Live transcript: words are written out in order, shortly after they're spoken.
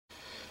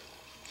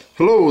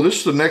Hello, this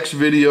is the next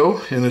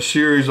video in a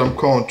series I'm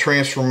calling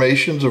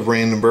Transformations of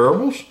Random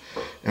Variables,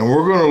 and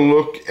we're going to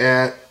look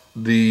at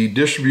the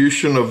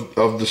distribution of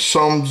the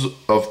sums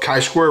of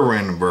chi-square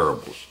random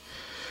variables.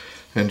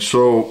 And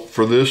so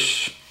for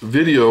this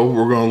video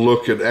we're going to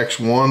look at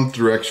x1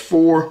 through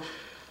x4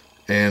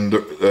 and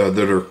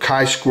that are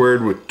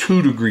chi-squared with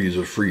 2 degrees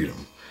of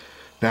freedom.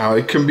 Now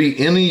it can be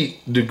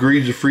any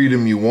degrees of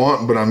freedom you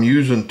want, but I'm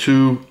using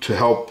 2 to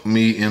help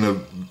me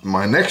in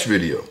my next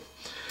video.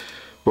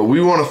 But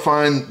we want to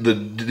find the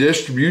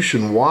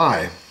distribution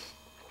y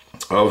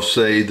of,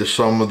 say, the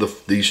sum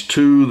of these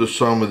 2, the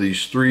sum of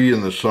these 3,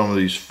 and the sum of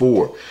these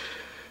 4.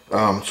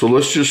 So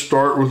let's just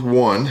start with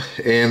 1,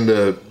 and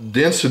the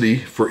density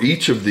for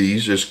each of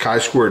these is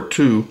chi-squared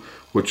 2,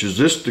 which is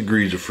this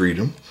degrees of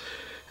freedom.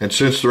 And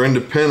since they're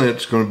independent,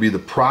 it's going to be the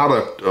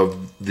product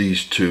of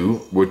these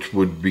 2, which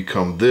would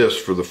become this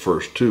for the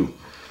first 2.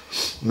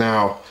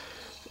 Now,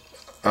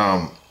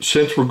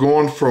 since we're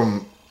going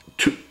from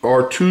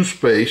R2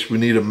 space, we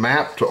need a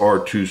map to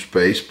R2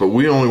 space, but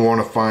we only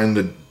want to find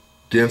the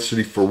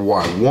density for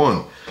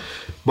y1.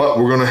 But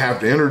we're going to have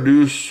to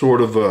introduce sort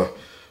of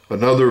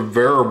another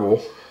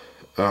variable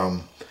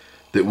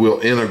that we'll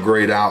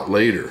integrate out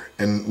later.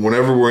 And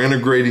whenever we're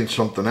integrating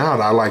something out,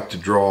 I like to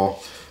draw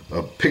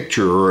a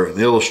picture or an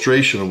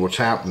illustration of what's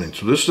happening.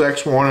 So this is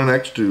x1 and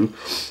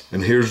x2,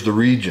 and here's the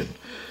region.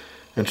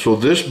 And so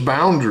this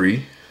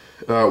boundary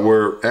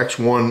where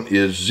x1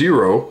 is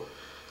 0,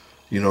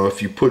 you know,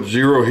 if you put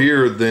 0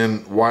 here,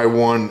 then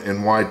y1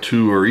 and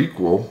y2 are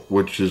equal,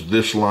 which is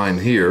this line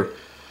here.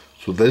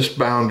 So this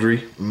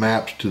boundary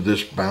maps to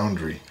this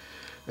boundary.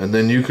 And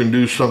then you can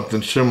do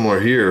something similar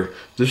here.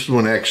 This is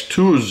when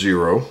x2 is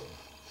 0.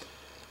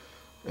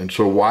 And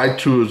so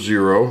y2 is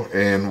 0,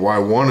 and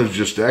y1 is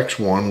just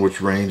x1, which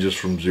ranges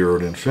from 0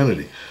 to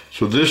infinity.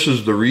 So this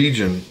is the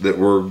region that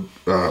we're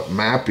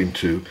mapping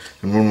to.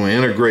 And when we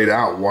integrate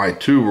out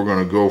y2, we're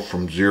going to go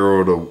from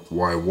 0 to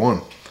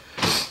y1.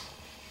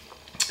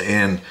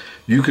 And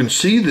you can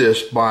see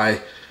this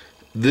by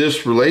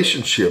this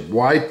relationship.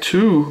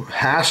 y2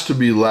 has to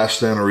be less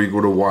than or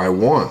equal to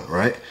y1,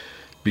 right?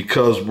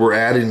 Because we're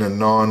adding a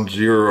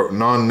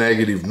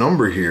non-negative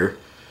number here,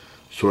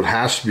 so it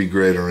has to be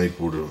greater or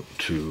equal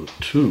to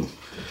 2.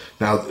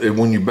 Now,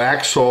 when you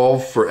back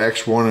solve for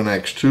x1 and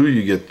x2,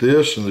 you get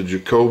this, and the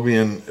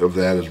Jacobian of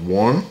that is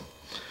 1.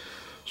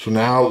 So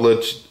now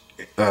let's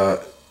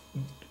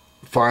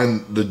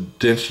find the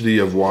density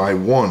of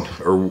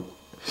y1,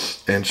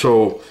 and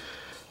so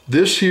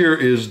this here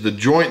is the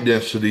joint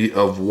density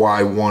of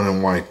y1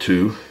 and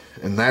y2,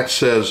 and that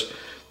says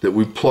that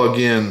we plug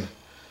in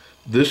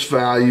this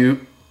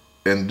value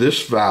and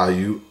this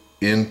value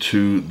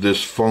into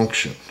this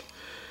function.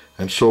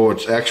 And so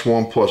it's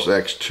x1 plus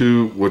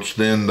x2, which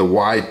then the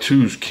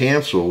y2's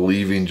cancel,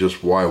 leaving just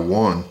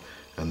y1,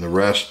 and the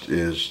rest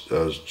is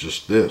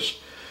just this.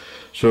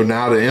 So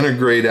now to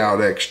integrate out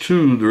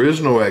x2, there is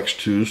no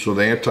x2, so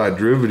the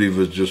antiderivative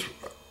is just,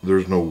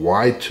 there's no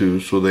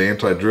y2, so the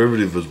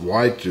antiderivative is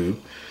y2. And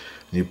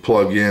you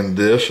plug in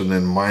this and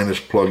then minus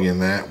plug in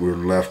that, we're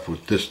left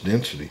with this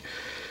density.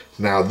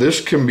 Now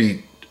this can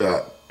be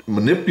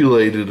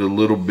manipulated a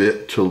little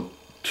bit to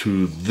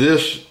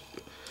this.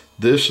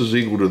 This is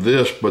equal to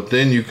this, but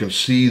then you can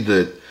see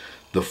that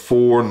the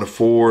 4 and the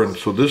 4, and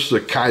so this is a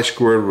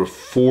chi-squared with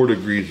 4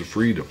 degrees of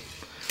freedom.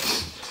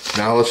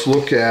 Now let's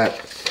look at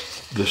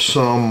the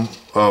sum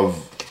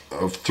of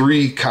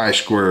 3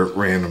 chi-square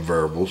random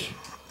variables,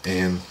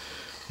 and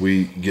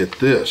we get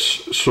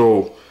this.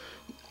 So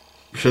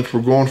since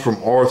we're going from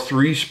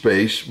R3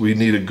 space, we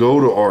need to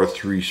go to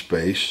R3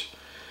 space,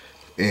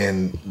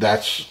 and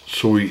that's,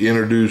 so we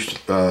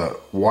introduced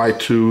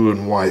y2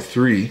 and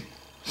y3,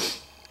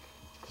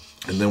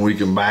 and then we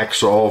can back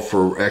solve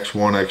for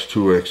x1,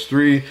 x2,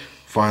 x3,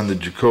 find the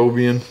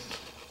Jacobian,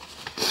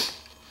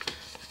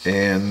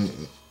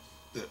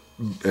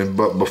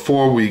 but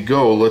before we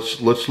go, let's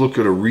look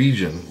at a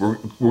region. We're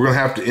going to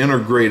have to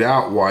integrate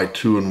out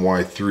y2 and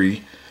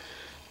y3.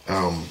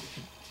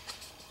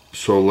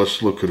 So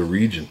let's look at a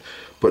region.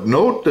 But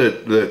note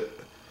that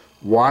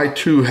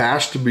y2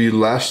 has to be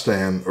less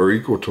than or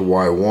equal to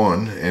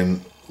y1,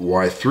 and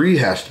y3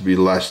 has to be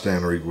less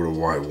than or equal to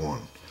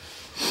y1.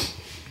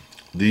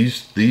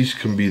 These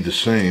can be the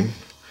same.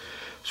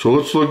 So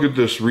let's look at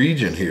this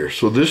region here.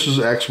 So this is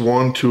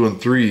x1, 2,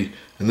 and 3,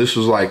 and this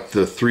is like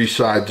the 3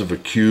 sides of a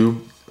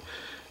cube.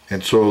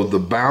 And so the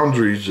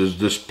boundaries is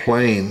this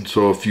plane.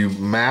 So if you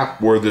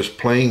map where this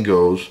plane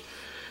goes,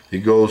 it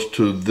goes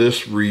to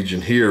this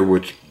region here,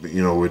 which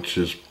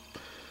is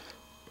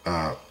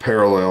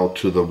parallel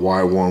to the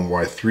y1,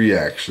 y3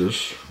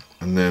 axis,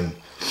 and then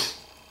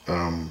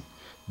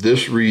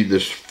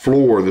this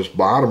floor, this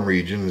bottom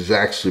region, is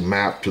actually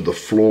mapped to the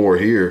floor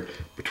here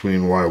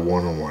between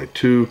y1 and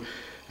y2,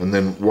 and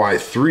then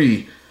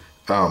y3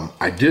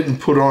 I didn't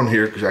put on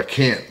here because I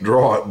can't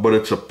draw it, but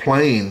it's a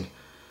plane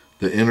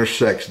that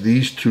intersects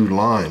these 2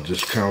 lines.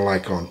 It's kind of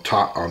like on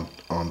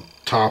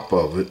top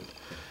of it,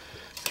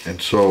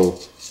 and so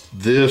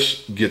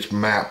this gets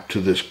mapped to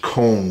this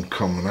cone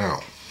coming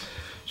out.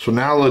 So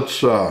now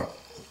let's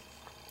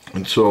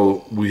And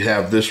so we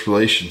have this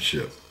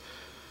relationship.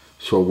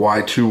 So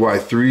y2,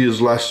 y3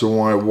 is less than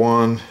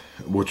y1,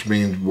 which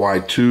means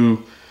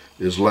y2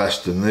 is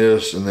less than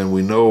this, and then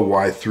we know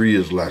y3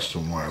 is less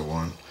than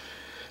y1.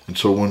 And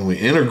so when we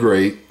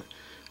integrate,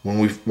 when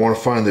we want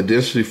to find the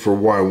density for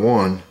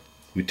y1,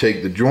 we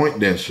take the joint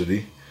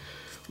density,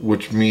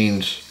 which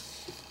means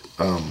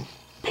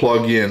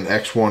plug in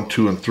x1,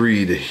 2, and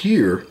 3 to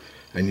here,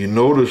 and you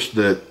notice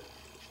that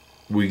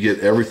we get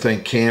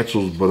everything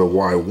cancels but a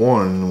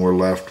y1, and we're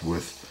left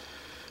with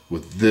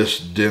this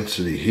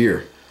density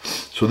here.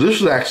 So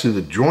this is actually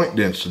the joint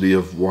density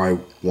of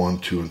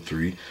y1, 2, and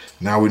 3.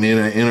 Now we need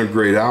to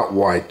integrate out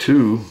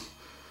y2,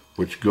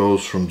 which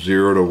goes from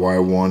 0 to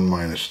y1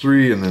 minus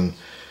 3, and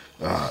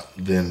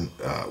then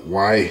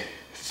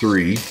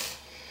y3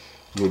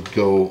 would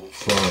go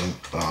from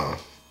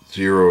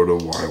 0 to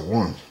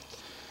y1.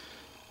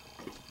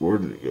 Where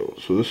did it go?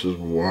 So this is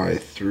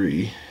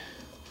y3.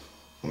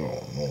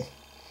 Oh no.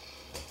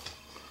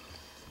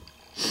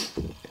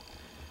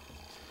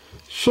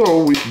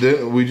 So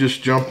we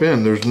just jump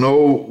in. There's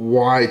no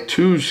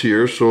y2's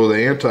here, so the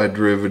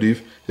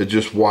antiderivative is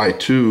just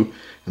y2.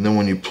 And then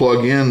when you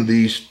plug in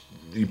these,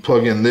 you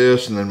plug in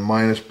this and then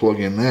minus plug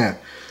in that,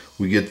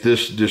 we get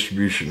this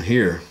distribution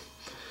here.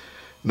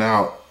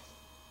 Now,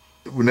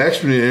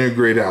 next we need to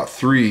integrate out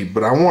 3,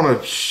 but I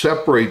want to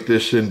separate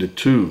this into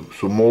 2.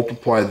 So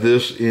multiply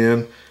this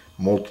in,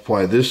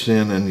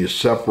 and you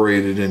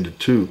separate it into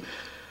 2.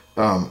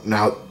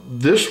 Now,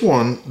 this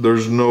one,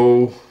 there's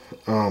no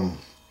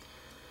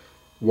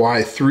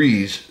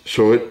y3's,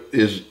 so it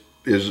is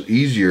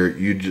easier.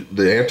 The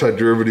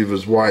antiderivative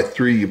is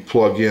y3, you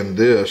plug in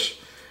this,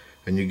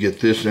 and you get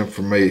this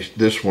information,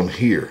 this one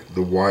here,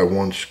 the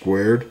y1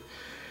 squared.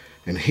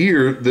 And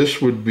here,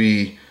 this would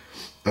be,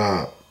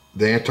 the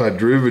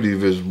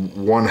antiderivative is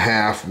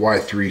 1/2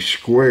 y3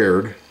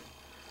 squared,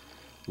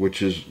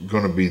 which is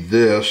going to be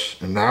this.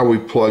 And now we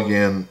plug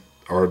in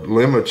our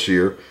limits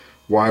here,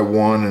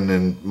 y1, and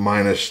then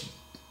minus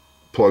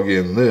plug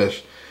in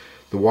this.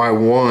 The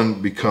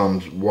y1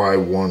 becomes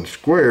y1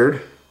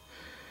 squared,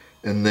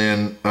 and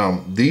then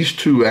these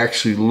two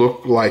actually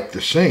look like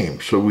the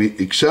same. So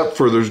except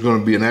for there's going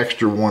to be an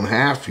extra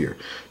 1/2 here.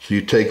 So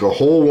you take a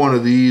whole one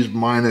of these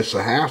minus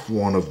a half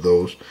one of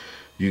those,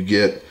 you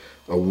get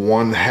a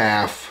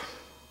 1/2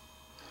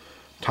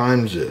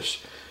 times this.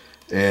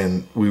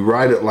 And we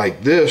write it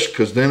like this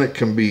because then it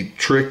can be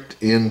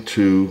tricked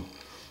into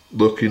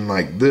looking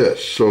like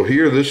this. So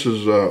here this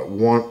is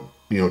 2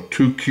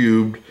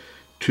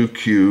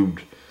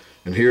 cubed,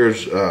 and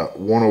here's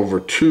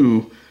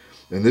 1/2,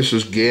 and this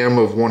is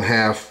gamma of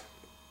 1/2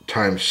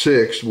 times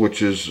 6,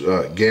 which is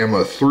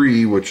gamma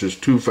 3, which is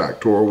 2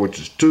 factorial, which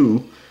is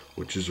 2,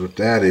 which is what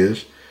that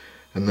is.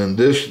 And then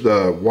this,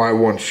 the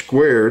y1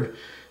 squared,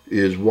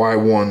 is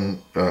y1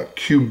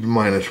 cubed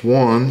minus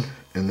 1,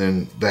 and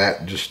then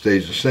that just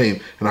stays the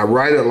same. And I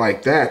write it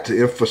like that to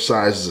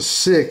emphasize the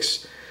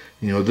 6.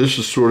 You know, this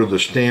is sort of the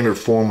standard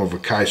form of a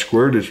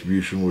chi-square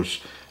distribution with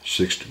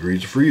 6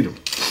 degrees of freedom.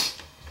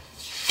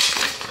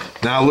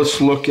 Now let's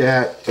look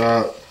at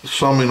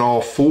summing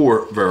all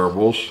 4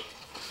 variables.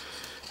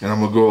 And I'm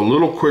going to go a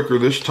little quicker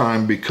this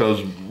time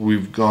because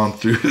we've gone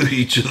through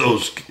each of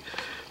those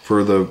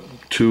for the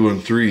 2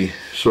 and 3.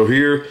 So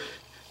here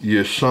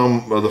you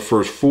sum of the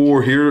first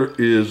 4. Here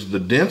is the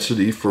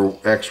density for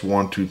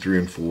x1, 2, 3,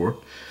 and 4.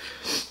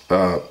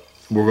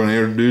 We're going to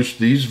introduce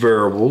these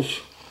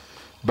variables.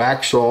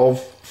 Back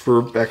solve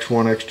for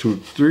x1, x2,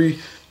 3.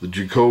 The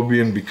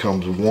Jacobian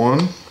becomes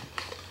 1.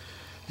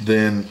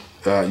 Then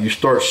you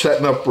start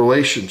setting up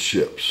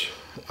relationships.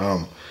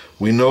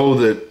 We know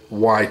that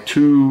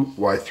y2,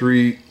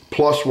 y3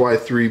 plus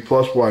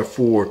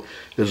y4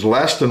 is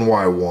less than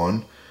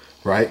y1,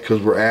 right?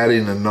 Because we're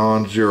adding a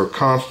non-zero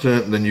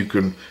constant, and then you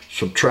can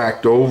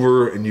subtract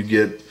over and you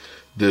get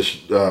this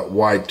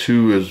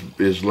y2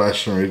 is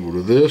less than or equal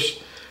to this.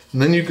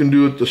 And then you can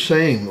do it the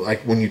same.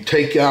 Like when you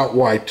take out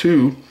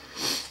y2,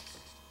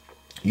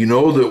 you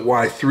know that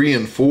y3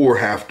 and 4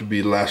 have to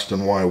be less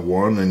than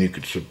y1, and you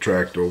could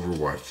subtract over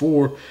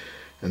y4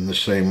 in the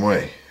same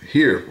way.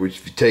 Here, which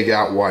if you take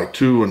out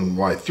y2 and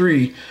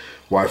y3,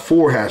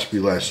 y4 has to be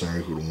less than or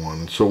equal to 1.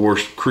 And so we're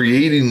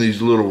creating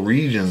these little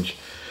regions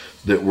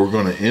that we're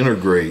going to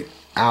integrate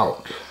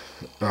out.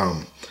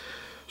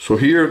 So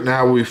here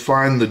now we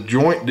find the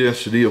joint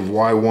density of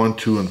y1,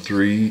 2, and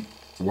 3,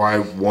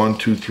 y1,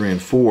 2, 3,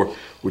 and 4,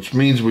 which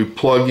means we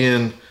plug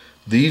in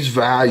these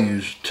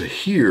values to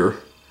here,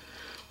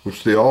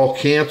 which they all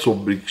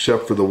cancel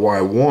except for the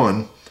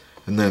y1,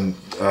 and then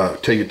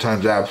take it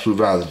times the absolute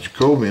value of the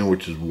Jacobian,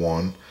 which is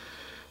 1.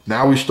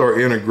 Now we start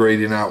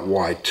integrating out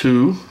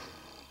y2,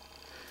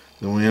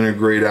 then we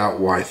integrate out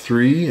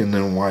y3, and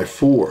then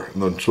y4.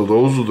 And then, so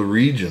those are the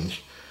regions.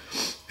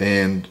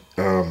 And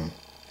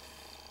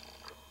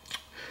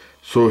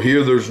so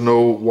here there's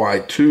no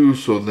y2,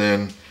 so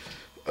then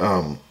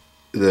the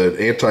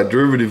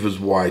antiderivative is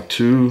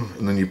y2,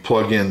 and then you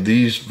plug in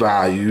these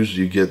values,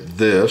 you get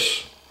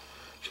this.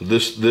 So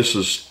this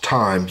is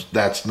times,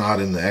 that's not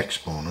in the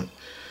exponent.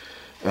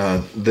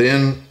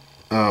 Then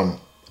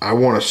I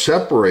want to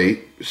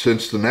separate,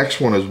 since the next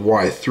one is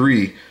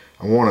y3,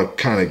 I want to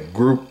kind of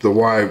group the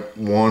y1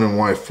 and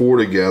y4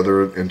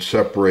 together and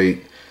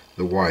separate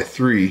the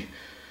y3,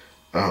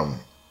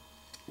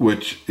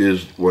 which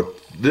is what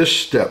this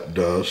step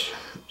does.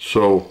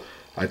 So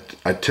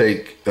I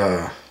take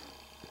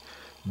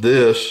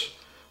this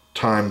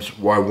times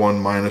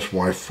y1 minus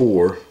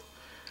y4,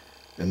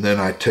 and then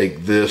I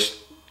take this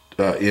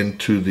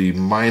into the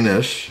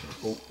minus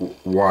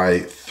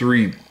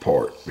y3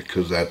 part,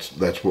 because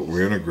that's what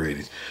we're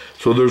integrating.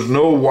 So there's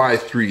no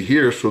y3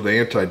 here, so the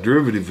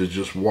antiderivative is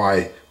just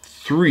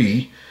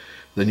y3.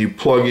 Then you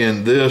plug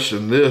in this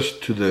and this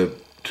to the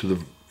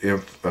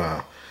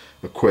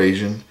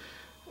equation,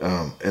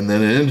 and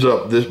then it ends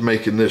up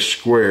making this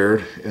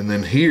squared, and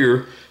then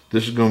here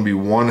this is going to be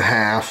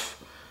 1/2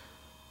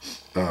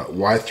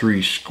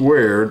 y3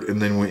 squared,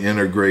 and then we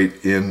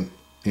integrate in,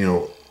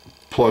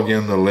 plug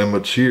in the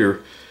limits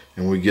here,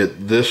 and we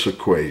get this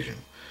equation.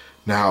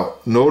 Now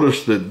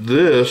notice that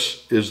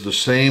this is the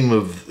same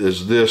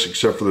as this,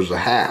 except for there's a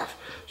half.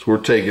 So we're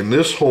taking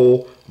this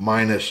whole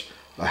minus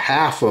a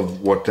half of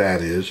what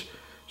that is,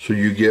 so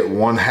you get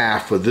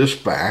 1/2 of this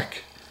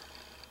back,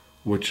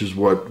 which is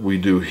what we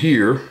do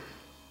here.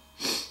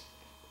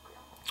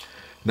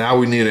 Now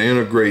we need to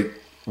integrate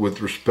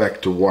with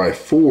respect to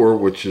y4,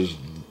 which is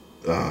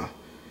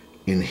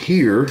in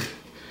here.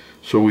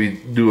 So we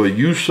do a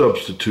u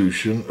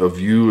substitution of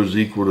u is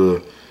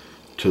equal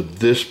to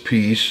this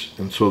piece,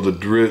 and so the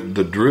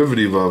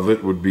derivative of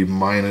it would be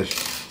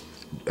minus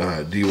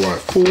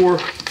dy4,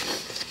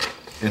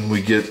 and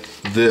we get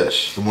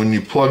this. And when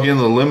you plug in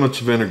the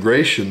limits of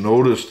integration,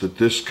 notice that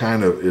this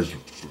kind of is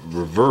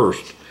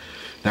reversed.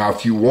 Now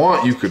if you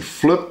want, you could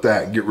flip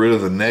that, get rid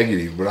of the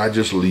negative, but I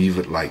just leave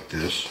it like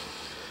this.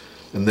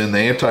 And then the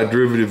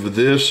antiderivative of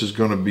this is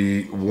going to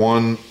be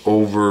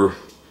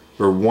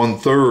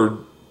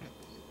 1/3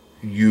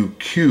 u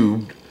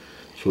cubed.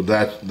 So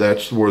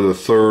that's where the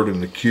third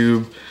and the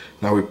cube.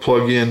 Now we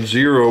plug in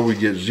 0, we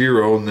get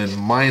 0, and then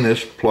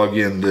minus, plug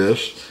in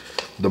this.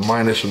 The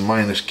minus and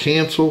minus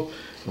cancel,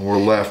 and we're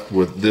left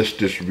with this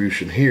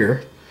distribution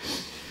here.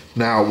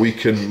 Now we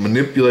can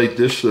manipulate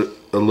this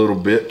a little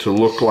bit to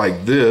look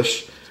like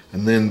this,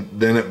 and then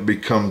it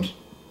becomes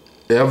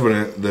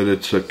evident that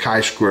it's a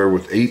chi-square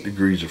with 8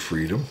 degrees of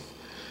freedom.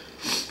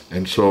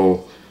 And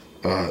so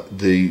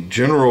the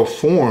general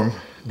form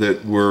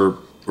that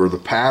or the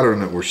pattern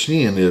that we're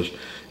seeing is,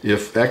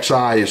 if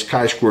xi is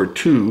chi-squared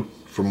 2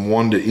 from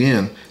 1 to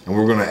n, and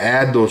we're going to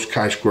add those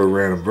chi-square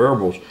random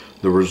variables,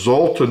 the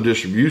resultant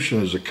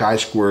distribution is a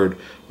chi-squared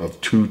of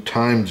 2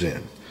 times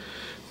n.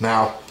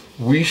 Now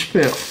we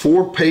spent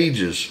 4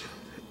 pages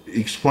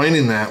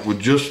explaining that with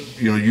just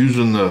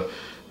using the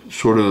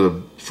sort of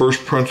the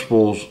first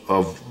principles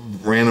of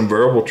random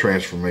variable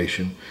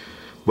transformation,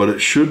 but it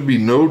should be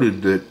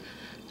noted that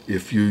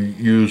if you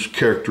use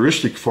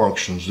characteristic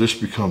functions, this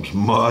becomes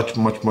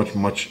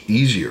much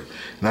easier.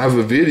 And I have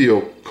a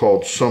video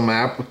called Some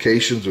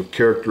Applications of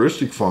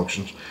Characteristic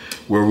Functions,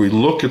 where we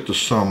look at the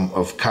sum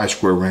of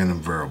chi-square random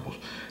variables,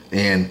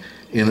 and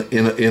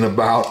in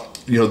about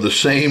the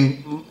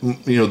same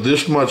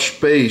this much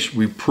space,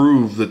 we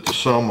prove that the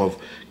sum of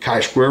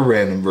chi-square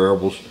random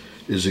variables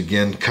is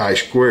again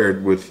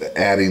chi-squared with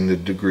adding the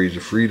degrees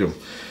of freedom.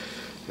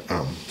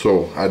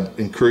 So I'd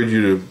encourage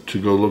you to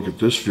go look at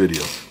this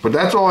video. But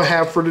that's all I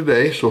have for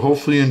today, so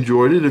hopefully you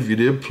enjoyed it. If you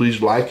did, please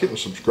like it and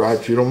subscribe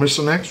so you don't miss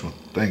the next one.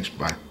 Thanks,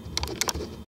 bye.